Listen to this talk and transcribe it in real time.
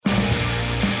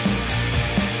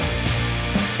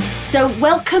So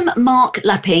welcome, Mark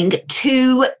Lapping,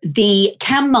 to the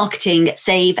Can Marketing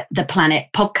Save the Planet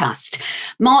podcast.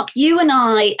 Mark, you and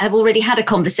I have already had a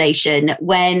conversation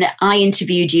when I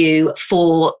interviewed you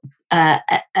for a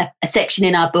section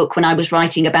in our book when I was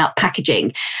writing about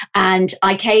packaging. And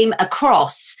I came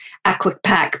across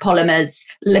Aquapac Polymers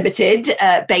Limited,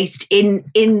 based in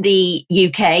the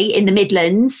UK, in the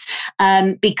Midlands,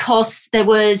 because there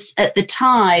was at the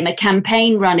time a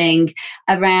campaign running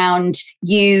around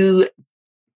you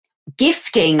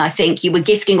gifting. I think you were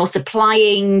gifting or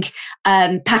supplying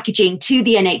packaging to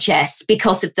the NHS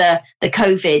because of the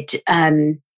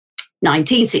COVID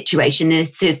 19 situation.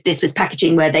 This was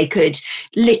packaging where they could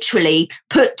literally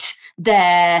put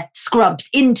their scrubs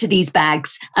into these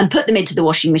bags and put them into the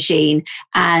washing machine,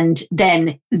 and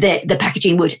then the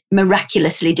packaging would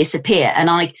miraculously disappear. And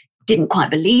I didn't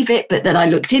quite believe it, but then I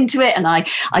looked into it and I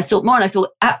thought more, and I thought,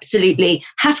 absolutely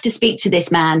have to speak to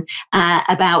this man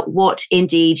about what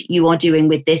indeed you are doing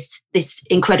with this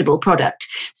incredible product.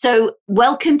 So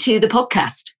welcome to the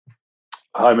podcast.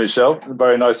 Hi, Michelle.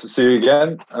 Very nice to see you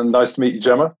again, and nice to meet you,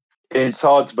 Gemma. It's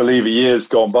hard to believe a year's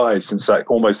gone by since that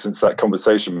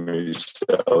conversation,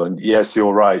 Michelle. And yes,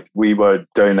 you're right. We were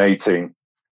donating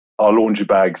our laundry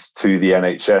bags to the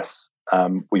NHS.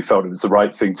 We felt it was the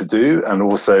right thing to do, and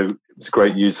also it was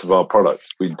great use of our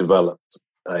product. We developed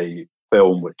a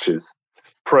film which is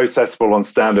processable on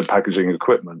standard packaging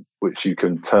equipment, which you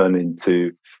can turn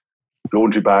into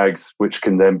laundry bags, which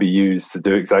can then be used to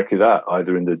do exactly that,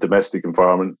 either in the domestic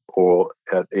environment or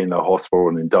in a hospital or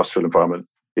an industrial environment.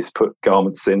 It's put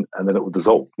garments in and then it will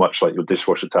dissolve, much like your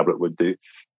dishwasher tablet would do,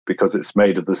 because it's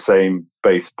made of the same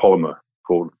base polymer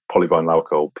called polyvinyl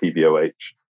alcohol,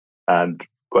 PVOH. And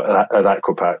at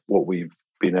Aquapac, what we've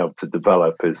been able to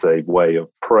develop is a way of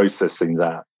processing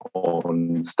that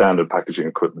on standard packaging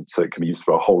equipment so it can be used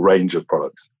for a whole range of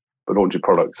products. But laundry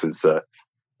products is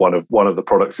one of the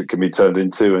products it can be turned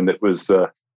into, and it was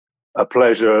a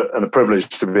pleasure and a privilege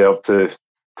to be able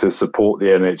to support the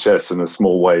NHS in a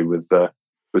small way with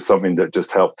something that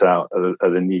just helped out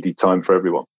at a needy time for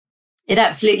everyone. It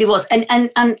absolutely was, and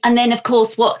then of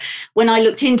course, when I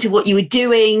looked into what you were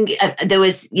doing, there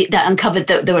was that uncovered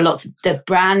that there were lots of the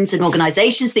brands and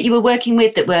organisations that you were working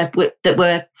with that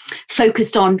were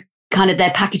focused on kind of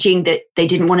their packaging, that they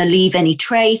didn't want to leave any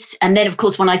trace. And then, of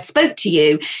course, when I spoke to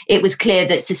you, it was clear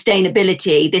that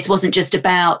sustainability, this wasn't just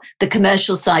about the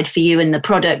commercial side for you and the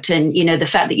product and, you know, the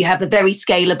fact that you have a very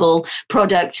scalable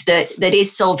product that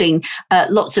is solving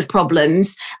lots of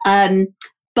problems,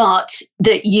 but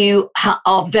that you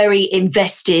are very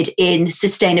invested in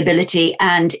sustainability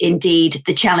and indeed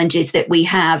the challenges that we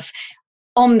have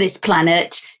on this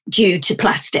planet due to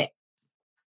plastic.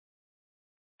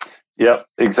 Yeah,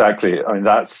 exactly. I mean,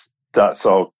 that's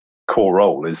our core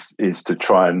role is to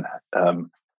try and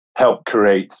help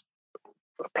create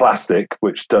plastic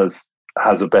which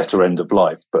has a better end of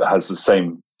life, but has the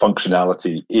same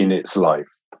functionality in its life,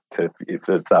 if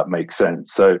that makes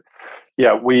sense. So,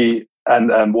 yeah,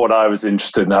 and what I was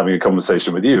interested in having a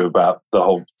conversation with you about the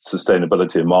whole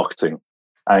sustainability and marketing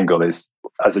angle is,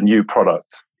 as a new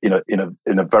product, in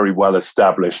a very well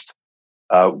established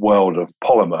world of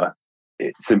polymer,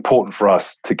 it's important for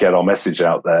us to get our message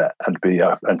out there and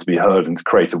to be heard and to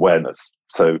create awareness.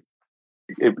 So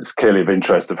it was clearly of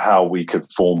interest of how we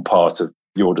could form part of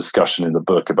your discussion in the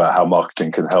book about how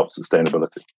marketing can help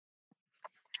sustainability.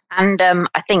 And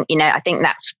I think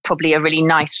that's probably a really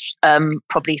nice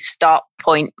probably start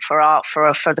point for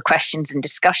the questions and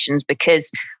discussions,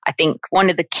 because I think one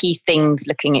of the key things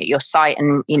looking at your site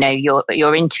and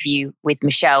your interview with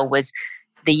Michelle was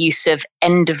the use of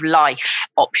end-of-life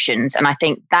options. And I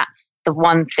think that's the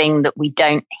one thing that we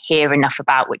don't hear enough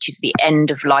about, which is the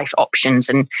end-of-life options.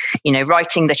 And,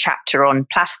 writing the chapter on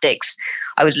plastics,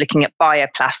 I was looking at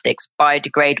bioplastics,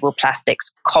 biodegradable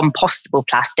plastics, compostable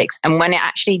plastics. And when it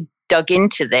actually dug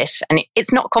into this, and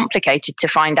it's not complicated to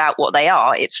find out what they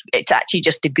are, it's actually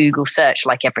just a Google search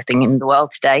like everything in the world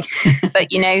today. But,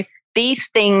 these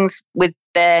things with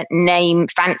their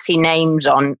fancy names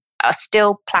on, are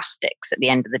still plastics at the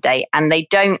end of the day, and they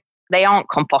aren't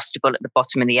compostable at the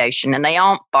bottom of the ocean, and they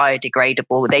aren't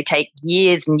biodegradable. They take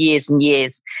years and years and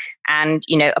years. And,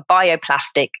 a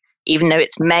bioplastic, even though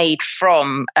it's made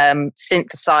from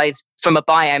synthesized from a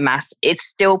biomass, is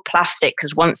still plastic,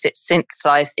 because once it's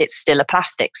synthesized, it's still a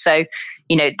plastic. So,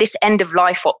 this end of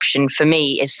life option for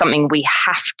me is something we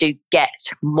have to get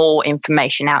more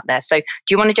information out there. So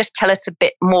do you want to just tell us a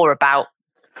bit more about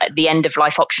the end of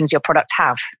life options your products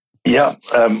have? Yeah,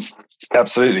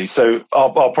 absolutely. So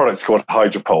our product's called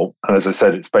Hydropol. And as I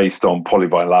said, it's based on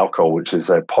polyvinyl alcohol, which is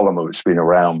a polymer which has been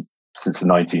around since the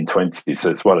 1920s, so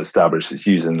it's well established. It's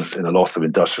used in a lot of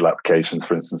industrial applications,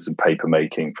 for instance, in paper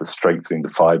making, for strengthening the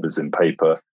fibers in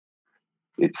paper.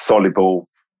 It's soluble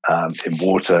in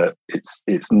water.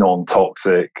 It's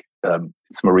non-toxic.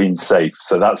 It's marine safe,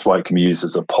 so that's why it can be used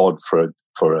as a pod for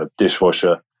a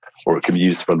dishwasher, or it can be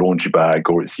used for a laundry bag,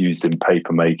 or it's used in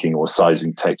paper making or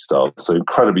sizing textiles. So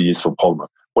incredibly useful polymer.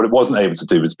 What it wasn't able to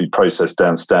do was be processed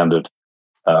down standard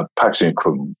packaging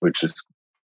equipment, which is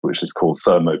called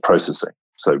thermoprocessing.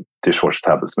 So dishwasher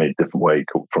tablets made a different way,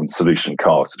 from solution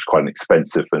cast, which is quite an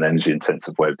expensive and energy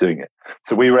intensive way of doing it.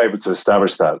 So we were able to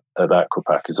establish that at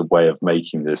Aquapac as a way of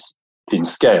making this in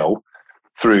scale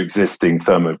through existing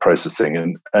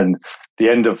thermoprocessing, and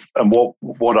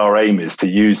what our aim is to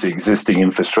use the existing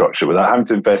infrastructure without having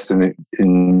to invest in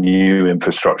new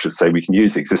infrastructure. So we can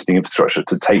use the existing infrastructure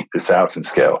to take this out in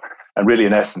scale. And really,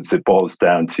 in essence, it boils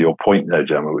down to your point there,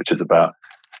 Gemma, which is about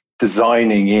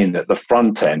designing in at the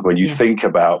front end when you think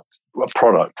about a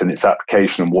product and its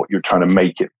application and what you're trying to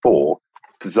make it for.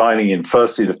 Designing in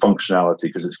firstly the functionality,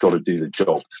 because it's got to do the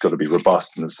job. It's got to be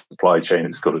robust in the supply chain.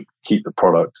 It's got to keep the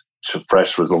product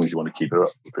fresh for as long as you want to keep it up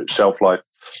for its shelf life.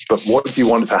 But what do you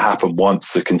want to happen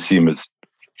once the consumer's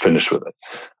finished with it?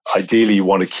 Ideally, you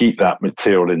want to keep that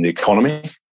material in the economy,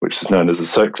 which is known as a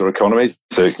circular economy.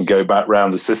 So it can go back around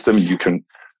the system, you can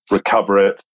recover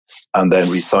it and then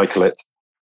recycle it.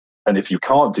 And if you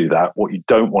can't do that, what you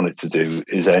don't want it to do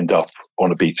is end up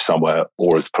on a beach somewhere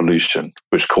or as pollution,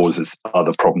 which causes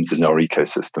other problems in our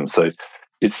ecosystem. So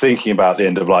it's thinking about the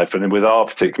end of life. And then with our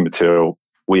particular material,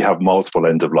 we have multiple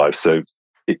end of life. So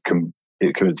it can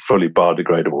be fully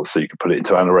biodegradable. So you can put it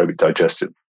into anaerobic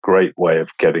digestion. Great way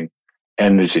of getting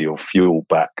energy or fuel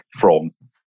back from,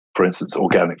 for instance,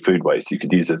 organic food waste. You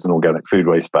could use it as an organic food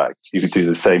waste bag. You could do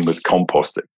the same with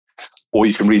composting. Or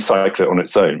you can recycle it on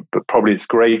its own. But probably its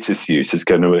greatest use is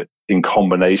going to, in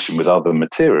combination with other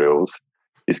materials,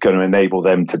 is going to enable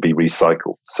them to be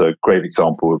recycled. So a great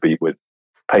example would be with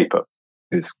paper.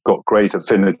 It's got great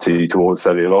affinity towards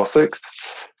cellulosics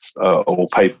or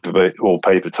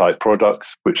paper type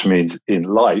products, which means in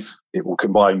life it will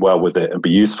combine well with it and be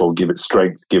useful, give it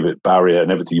strength, give it barrier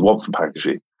and everything you want from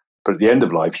packaging. But at the end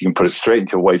of life, you can put it straight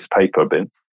into a waste paper bin,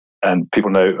 and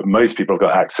most people have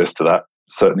got access to that.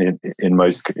 Certainly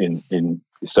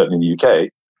certainly in the UK,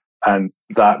 and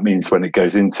that means when it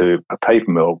goes into a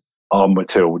paper mill, our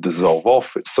material will dissolve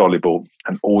off. It's soluble,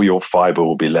 and all your fibre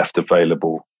will be left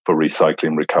available for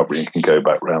recycling, recovery, and can go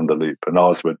back round the loop. And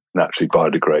ours would naturally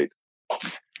biodegrade.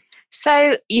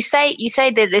 So you say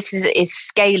that this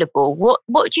is scalable.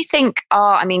 What do you think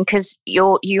are? I mean, because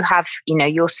you have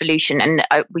your solution, and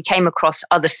we came across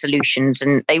other solutions,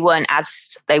 and they weren't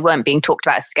being talked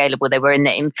about as scalable. They were in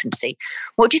their infancy.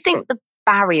 What do you think the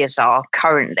barriers are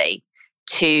currently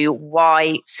to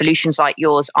why solutions like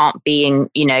yours aren't being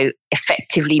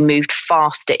effectively moved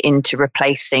faster into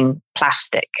replacing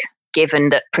plastic? Given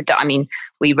that,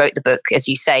 we wrote the book, as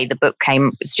you say,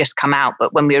 it's just come out.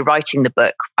 But when we were writing the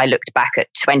book, I looked back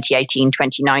at 2018,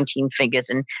 2019 figures.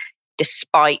 And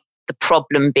despite the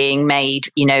problem being made,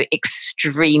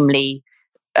 extremely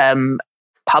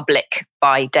public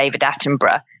by David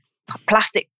Attenborough,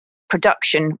 plastic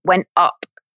production went up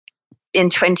in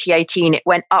 2018. It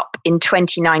went up in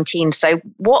 2019. So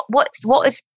what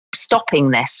is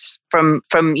stopping this from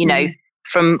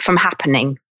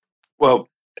happening? Well,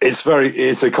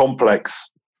 it's a complex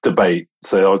debate.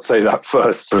 So I would say that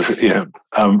first, but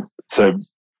so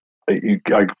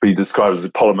I could be described as a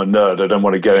polymer nerd. I don't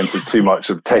want to go into too much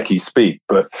of techie speak,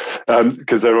 but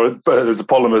because there's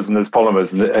polymers and there's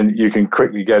polymers, and you can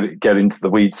quickly get into the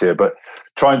weeds here. But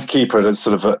trying to keep it at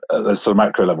sort of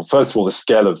macro level. First of all, the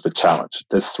scale of the challenge.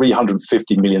 There's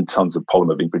 350 million tons of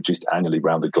polymer being produced annually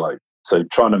around the globe. So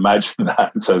try and imagine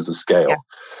that in terms of scale. Yeah.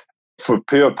 For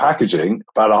pure packaging,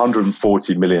 about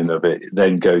 140 million of it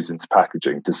then goes into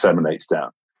packaging, disseminates down.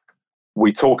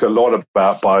 We talk a lot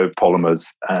about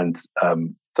biopolymers and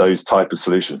those type of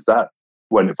solutions. That,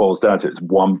 when it boils down to it, is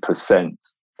 1%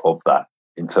 of that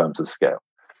in terms of scale.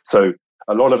 So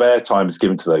a lot of airtime is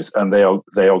given to those, and they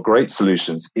are great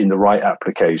solutions in the right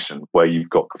application where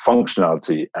you've got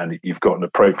functionality and you've got an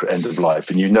appropriate end of life,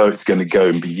 and it's going to go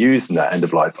and be used in that end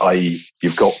of life, i.e.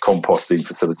 you've got composting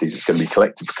facilities, it's going to be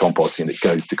collected for composting and it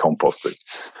goes to composting.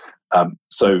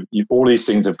 So all these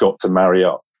things have got to marry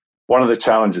up. One of the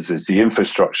challenges is the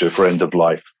infrastructure for end of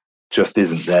life just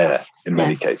isn't there in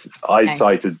many cases. I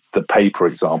cited the paper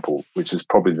example, which is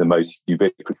probably the most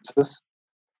ubiquitous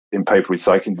in paper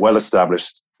recycling, well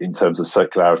established in terms of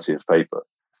circularity of paper.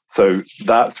 So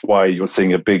that's why you're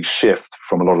seeing a big shift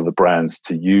from a lot of the brands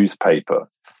to use paper.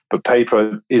 But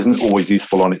paper isn't always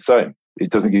useful on its own.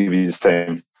 It doesn't give you the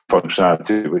same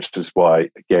functionality, which is why,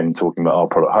 again, talking about our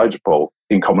product Hydropol,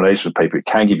 in combination with paper, it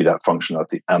can give you that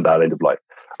functionality and that end of life.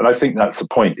 And I think that's the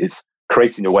point, is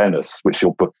creating awareness, which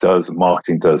your book does and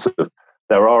marketing does.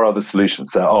 There are other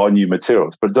solutions, there are new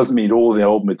materials, but it doesn't mean all the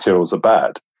old materials are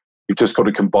bad. You've just got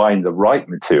to combine the right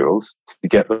materials to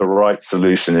get the right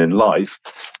solution in life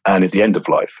and at the end of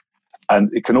life. And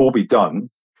it can all be done,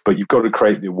 but you've got to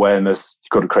create the awareness, you've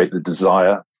got to create the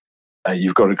desire, and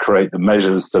you've got to create the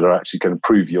measures that are actually going to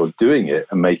prove you're doing it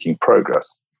and making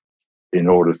progress in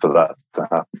order for that to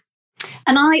happen.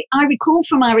 And I recall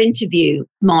from our interview,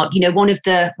 Mark, one of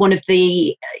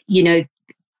the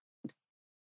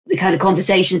the kind of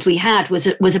conversations we had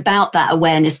was about that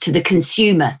awareness to the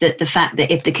consumer, that the fact that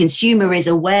if the consumer is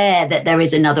aware that there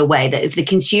is another way, that if the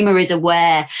consumer is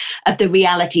aware of the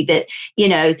reality that,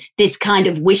 this kind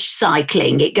of wish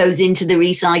cycling, it goes into the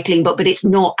recycling, but it's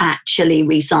not actually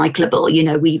recyclable.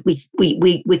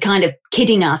 We're kind of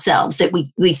kidding ourselves that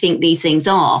we think these things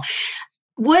are.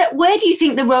 Where do you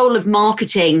think the role of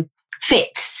marketing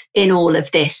fits in all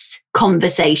of this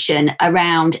conversation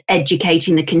around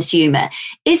educating the consumer?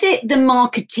 Is it the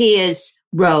marketeer's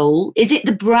role? Is it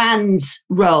the brand's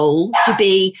role to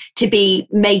be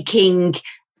making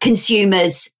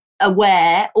consumers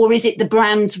aware, or is it the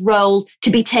brand's role to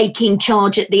be taking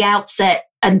charge at the outset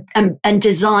and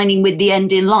designing with the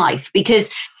end in life?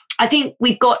 Because I think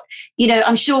we've got,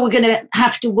 I'm sure we're going to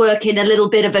have to work in a little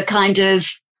bit of a kind of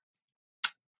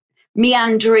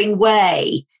meandering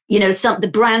way. The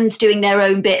brands doing their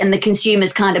own bit and the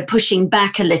consumers kind of pushing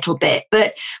back a little bit.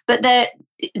 But at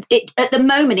the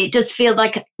moment, it does feel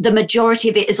like the majority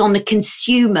of it is on the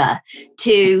consumer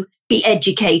to be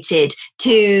educated,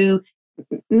 to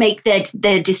make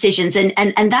their decisions. And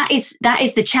that is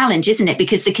the challenge, isn't it?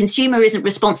 Because the consumer isn't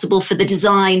responsible for the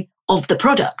design of the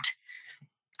product.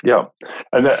 Yeah.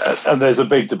 And there's a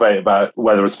big debate about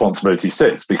where the responsibility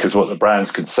sits, because what the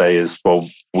brands could say is, well,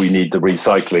 we need the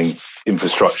recycling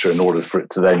infrastructure in order for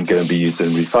it to then go and be used in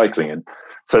recycling. And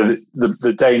so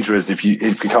the danger is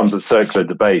it becomes a circular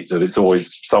debate that it's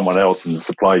always someone else in the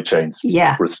supply chain's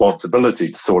responsibility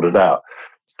to sort it out.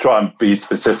 To try and be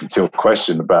specific to your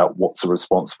question about what's the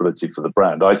responsibility for the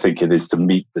brand, I think it is to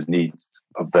meet the needs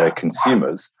of their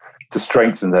consumers, to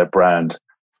strengthen their brand,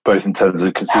 both in terms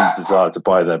of consumers' desire to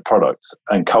buy their products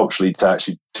and culturally to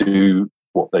actually do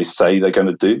what they say they're going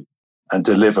to do and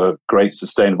deliver great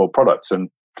sustainable products.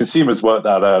 And consumers work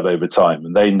that out over time,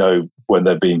 and they know when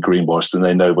they're being greenwashed and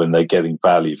they know when they're getting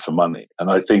value for money.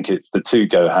 And I think it's the two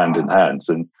go hand in hand.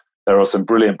 And there are some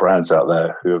brilliant brands out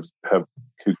there who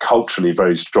culturally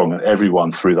very strong, and everyone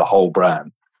through the whole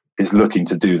brand is looking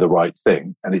to do the right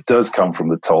thing. And it does come from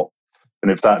the top.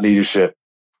 And if that leadership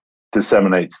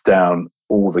disseminates down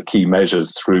all the key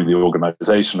measures through the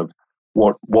organization of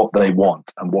what they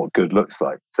want and what good looks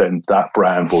like, then that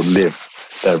brand will live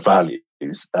their values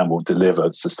and will deliver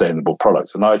sustainable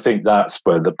products. And I think that's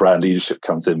where the brand leadership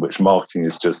comes in, which marketing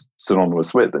is just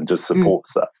synonymous with and just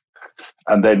supports that.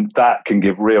 And then that can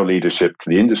give real leadership to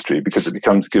the industry because it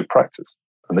becomes good practice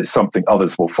and it's something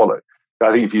others will follow.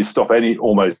 I think if you stop at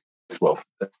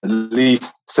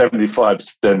least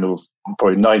 75% of,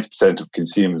 probably 90% of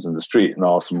consumers in the street and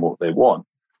ask them what they want,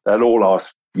 they'll all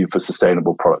ask you for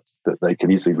sustainable products that they can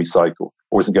easily recycle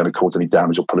or isn't going to cause any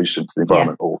damage or pollution to the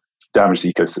environment or damage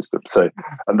the ecosystem. So,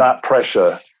 and that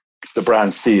pressure the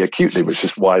brands see acutely, which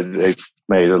is why they've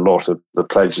made a lot of the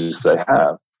pledges they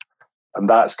have. And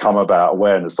that's come about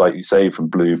awareness, like you say, from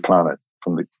Blue Planet,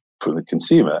 from the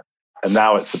consumer. And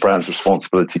now it's the brand's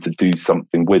responsibility to do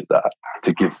something with that,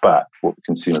 to give back what the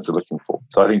consumers are looking for.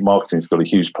 So I think marketing's got a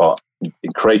huge part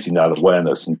in creating that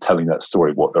awareness and telling that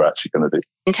story, what they're actually going to do.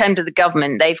 In terms of the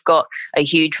government, they've got a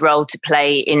huge role to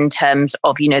play in terms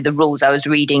of, the rules. I was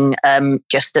reading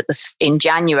just in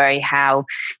January how,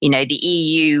 the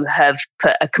EU have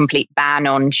put a complete ban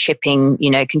on shipping,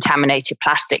 contaminated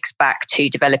plastics back to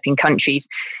developing countries.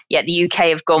 Yet the UK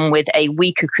have gone with a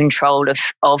weaker control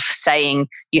of saying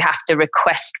you have to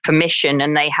request permission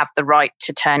and they have the right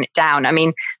to turn it down. I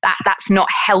mean, that's not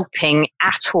helping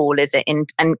at all, is it?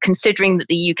 And considering that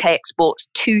the UK exports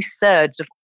 2/3 of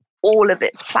all of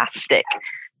its plastic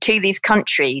to these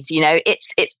countries,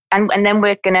 and then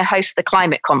we're going to host the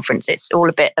climate conference. It's all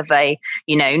a bit of a,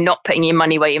 not putting your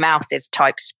money where your mouth is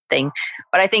type thing.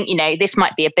 But I think, this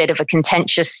might be a bit of a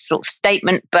contentious sort of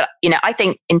statement. But, I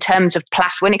think in terms of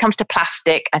when it comes to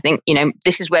plastic, I think,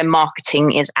 this is where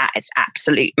marketing is at its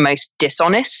absolute most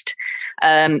dishonest.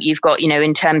 You've got,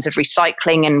 in terms of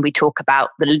recycling, and we talk about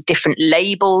the different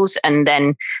labels, and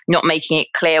then not making it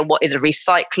clear what is a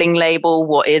recycling label,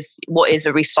 what is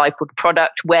a recycled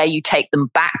product, where you take them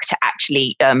back to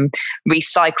actually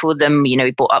recycle them.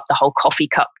 We brought up the whole coffee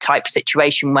cup type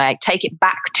situation where take it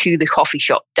back to the coffee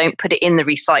shop. Don't put it in the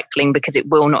recycling because it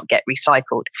will not get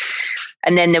recycled.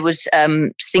 And then there was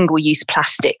single-use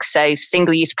plastic. So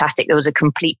single-use plastic, there was a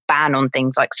complete ban on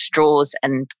things like straws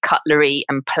and cutlery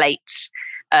and plates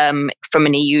from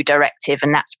an EU directive,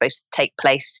 and that's supposed to take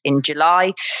place in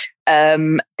July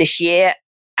this year.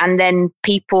 And then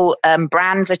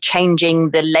brands are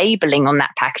changing the labeling on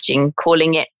that packaging,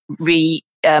 calling it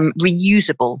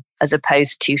reusable as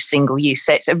opposed to single use.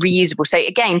 So it's a reusable. So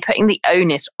again, putting the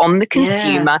onus on the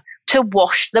consumer to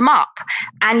wash them up.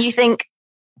 And you think,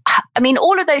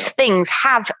 all of those things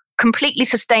have completely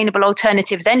sustainable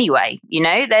alternatives anyway.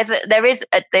 There's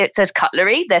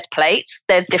cutlery, there's plates,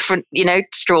 there's different,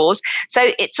 straws. So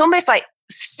it's almost like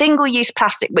single-use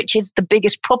plastic, which is the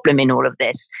biggest problem in all of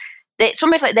this. It's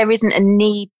almost like there isn't a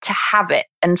need to have it.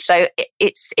 And so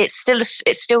it's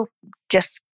still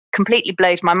just completely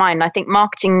blows my mind. I think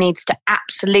marketing needs to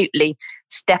absolutely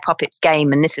step up its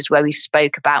game. And this is where we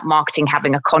spoke about marketing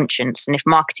having a conscience. And if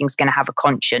marketing's going to have a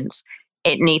conscience,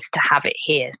 it needs to have it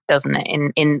here, doesn't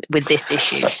it, in with this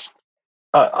issue?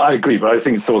 I agree, but I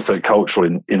think it's also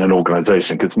cultural in an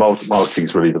organisation, because marketing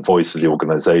is really the voice of the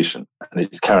organisation, and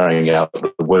it's carrying out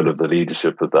the will of the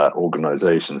leadership of that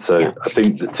organisation. So I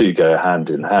think the two go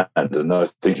hand in hand, and I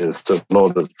think there's a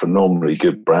lot of phenomenally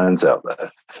good brands out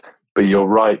there. But you're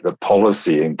right, the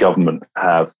policy and government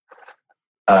have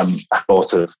a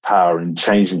lot of power in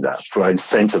changing that, for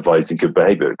incentivising good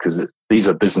behaviour, because these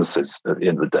are businesses at the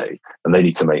end of the day, and they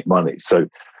need to make money. So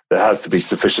there has to be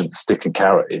sufficient stick and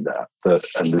carrot in that.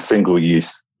 And the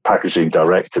single-use packaging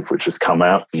directive, which has come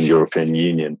out from the European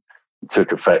Union,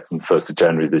 took effect on the 1st of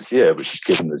January this year, which has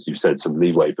given, as you said, some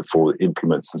leeway before it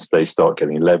implements and they start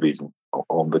getting levies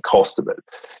on the cost of it,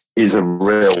 is a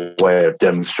real way of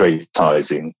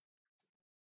demonstrating,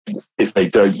 if they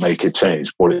don't make a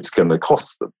change, what it's going to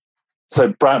cost them.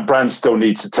 So brands still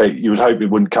need to take, you would hope it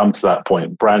wouldn't come to that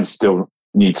point, brands still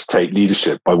need to take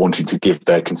leadership by wanting to give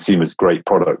their consumers great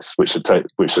products which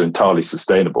are entirely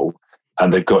sustainable,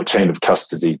 and they've got a chain of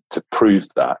custody to prove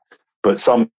that. But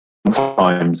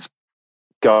sometimes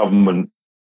government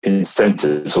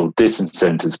incentives or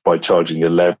disincentives by charging a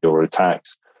levy or a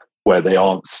tax where they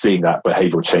aren't seeing that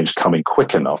behavioural change coming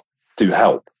quick enough do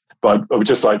help. But I would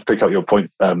just like to pick up your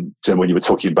point, Jen, when you were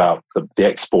talking about the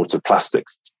export of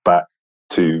plastics back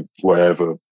to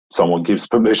wherever someone gives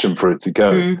permission for it to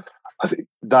go. I think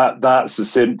that's a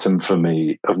symptom for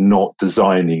me of not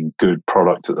designing good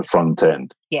product at the front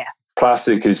end. Yeah,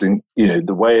 plastic isn't,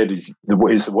 the way it is,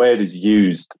 it's the way it is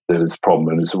used that is a problem,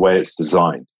 and it's the way it's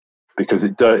designed, because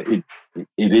it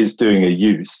is doing a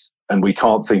use, and we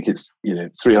can't think it's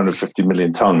 350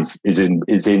 million tons is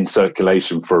in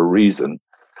circulation for a reason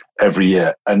every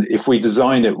year. And if we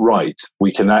design it right,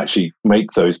 we can actually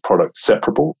make those products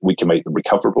separable, we can make them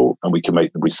recoverable, and we can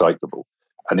make them recyclable.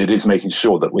 And it is making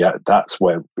sure that that's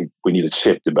where we need a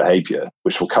shift in behavior,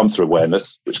 which will come through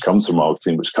awareness, which comes from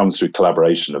marketing, which comes through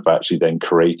collaboration of actually then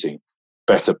creating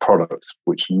better products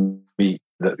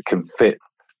that can fit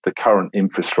the current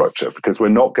infrastructure. Because we're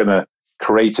not going to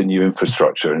create a new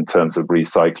infrastructure in terms of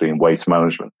recycling and waste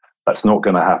management. That's not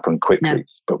going to happen quickly. No.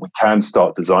 But we can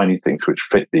start designing things which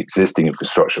fit the existing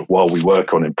infrastructure while we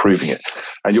work on improving it.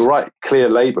 And you're right, clear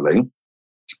labeling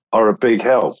are a big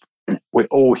help. We're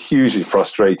all hugely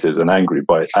frustrated and angry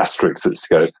by asterisks that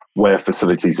go where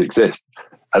facilities exist,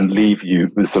 and leave you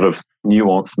with sort of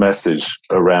nuanced message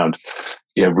around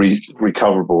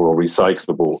recoverable or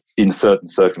recyclable in certain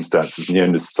circumstances, and the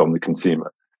onus is on the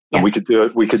consumer. Yeah.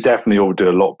 And we could definitely all do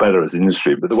a lot better as an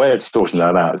industry. But the way of sorting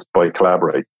that out is by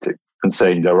collaborating and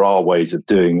saying there are ways of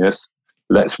doing this.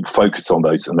 Let's focus on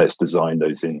those and let's design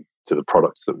those into the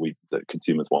products that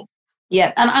consumers want.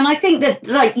 Yeah, and I think that,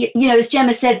 as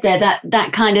Gemma said there,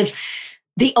 that kind of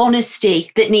the honesty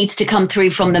that needs to come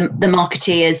through from the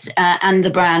marketeers and the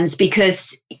brands,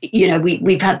 because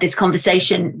we've had this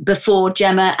conversation before,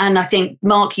 Gemma, and I think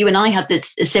Mark, you and I had a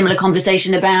similar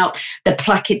conversation about the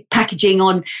packaging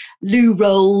on loo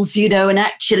rolls, and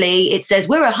actually it says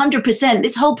we're 100%.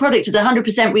 This whole product is 100%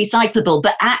 recyclable,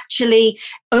 but actually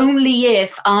only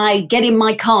if I get in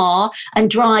my car and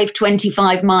drive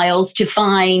 25 miles to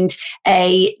find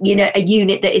a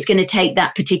unit that is going to take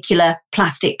that particular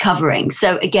plastic covering.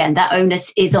 So again, that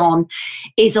onus is on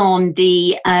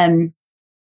the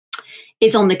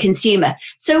consumer.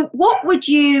 So what would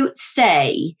you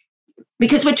say,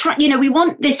 because we're trying, we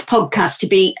want this podcast to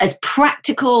be as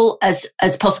practical as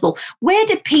possible. Where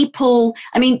do people,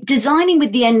 designing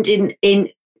with the end in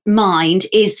mind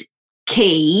is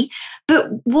key, but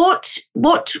what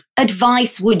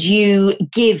advice would you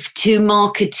give to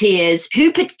marketeers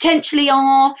who potentially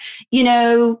are,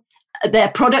 they're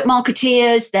product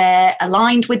marketeers, they're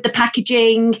aligned with the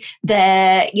packaging,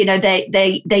 they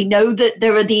know that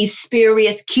there are these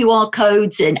spurious QR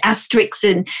codes and asterisks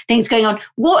and things going on.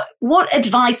 What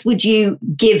advice would you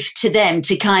give to them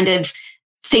to kind of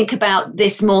think about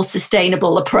this more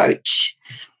sustainable approach?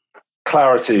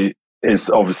 Clarity is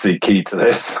obviously key to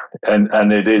this,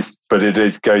 and it is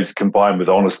goes combined with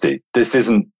honesty. This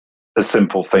isn't a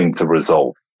simple thing to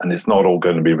resolve, and it's not all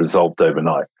going to be resolved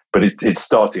overnight. But it's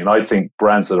starting. And I think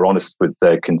brands that are honest with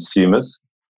their consumers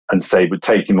and say we're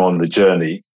taking them on the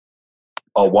journey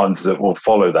are ones that will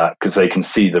follow that because they can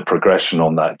see the progression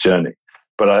on that journey.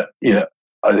 But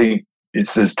I think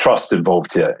there's trust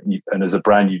involved here. And as a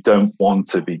brand, you don't want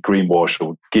to be greenwashed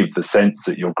or give the sense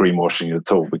that you're greenwashing at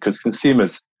all, because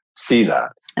consumers see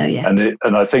that. Oh, yeah.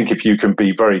 And I think if you can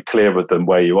be very clear with them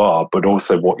where you are, but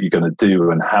also what you're going to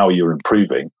do and how you're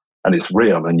improving, and it's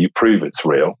real and you prove it's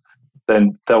real,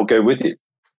 then they'll go with you.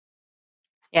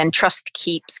 Yeah, and trust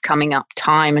keeps coming up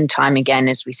time and time again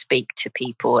as we speak to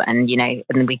people. And,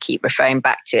 and we keep referring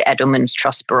back to Edelman's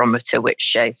Trust Barometer, which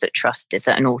shows that trust is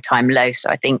at an all-time low. So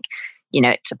I think,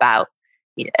 it's about,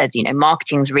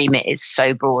 marketing's remit is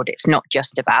so broad. It's not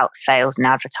just about sales and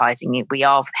advertising. We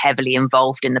are heavily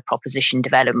involved in the proposition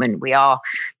development. We are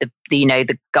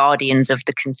the guardians of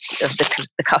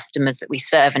the customers that we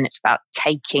serve, and it's about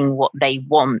taking what they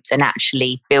want and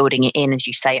actually building it in, as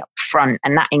you say, up front.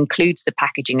 And that includes the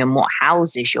packaging and what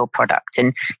houses your product.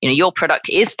 And your product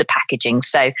is the packaging,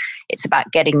 so it's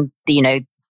about getting the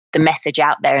message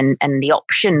out there and the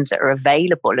options that are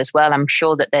available as well. I'm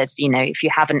sure that there's if you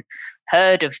haven't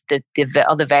heard of the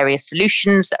other various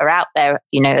solutions that are out there,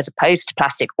 as opposed to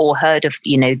plastic, or heard of,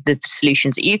 the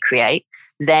solutions that you create,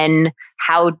 then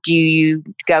how do you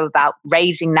go about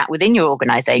raising that within your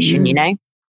organization,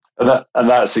 And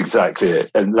that's exactly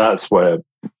it. And that's where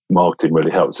marketing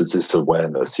really helps, is this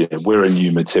awareness. We're a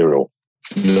new material.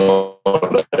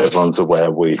 Not everyone's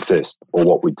aware we exist or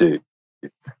what we do.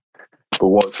 But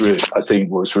what's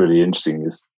really interesting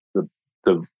is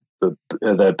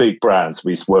they're big brands.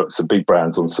 We work with some big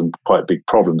brands on some quite big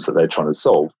problems that they're trying to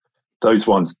solve. Those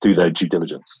ones do their due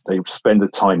diligence. They spend the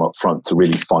time up front to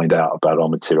really find out about our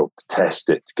material, to test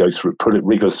it, to go through, put it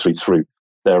rigorously through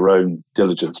their own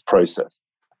diligence process.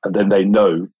 And then they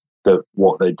know that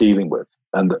what they're dealing with.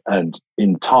 And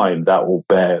in time, that will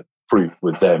bear fruit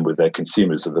with them, with their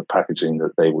consumers, of the packaging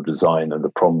that they will design and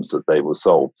the problems that they will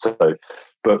solve.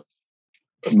 But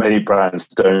many brands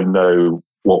don't know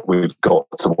what we've got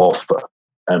to offer,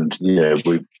 and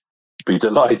we'd be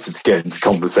delighted to get into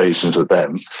conversations with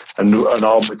them. And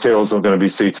our materials are going to be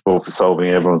suitable for solving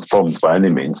everyone's problems by any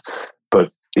means,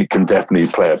 but it can definitely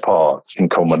play a part in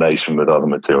combination with other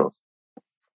materials.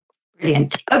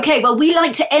 Brilliant. Okay, well, we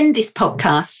like to end this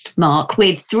podcast, Mark,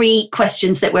 with 3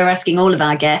 questions that we're asking all of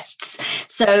our guests.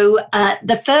 So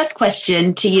the first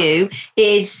question to you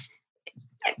is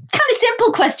kind of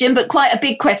simple question, but quite a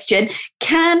big question.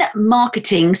 Can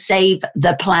marketing save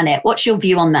the planet? What's your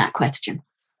view on that question?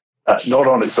 Not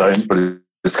on its own, but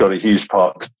it's got a huge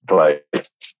part to play.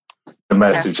 The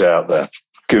message out there.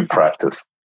 Good practice.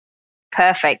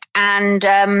 Perfect. And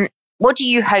what do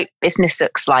you hope business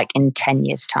looks like in 10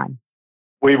 years' time?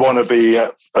 We want to be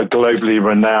a globally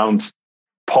renowned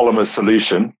polymer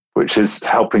solution, which is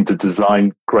helping to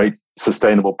design great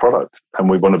sustainable product. And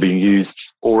we want to be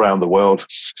used all around the world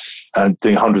and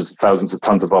doing hundreds of thousands of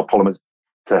tons of our polymers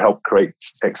to help create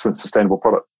excellent sustainable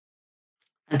product.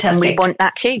 Fantastic. And we want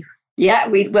that too. Yeah,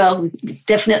 we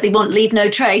definitely want leave no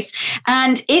trace.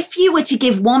 And if you were to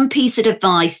give one piece of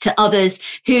advice to others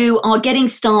who are getting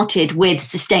started with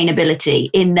sustainability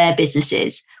in their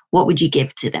businesses, what would you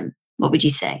give to them? What would you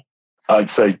say? I'd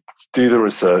say do the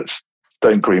research,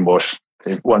 don't greenwash.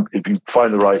 If you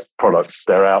find the right products,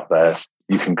 they're out there,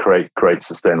 you can create great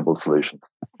sustainable solutions.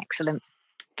 Excellent.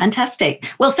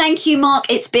 Fantastic. Well, thank you, Mark.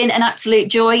 It's been an absolute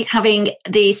joy having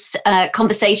this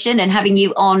conversation and having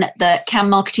you on the Can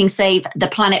Marketing Save the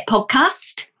Planet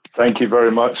podcast. Thank you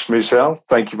very much, Michelle.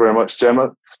 Thank you very much,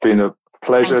 Gemma. It's been a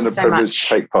pleasure and a privilege to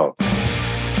take part.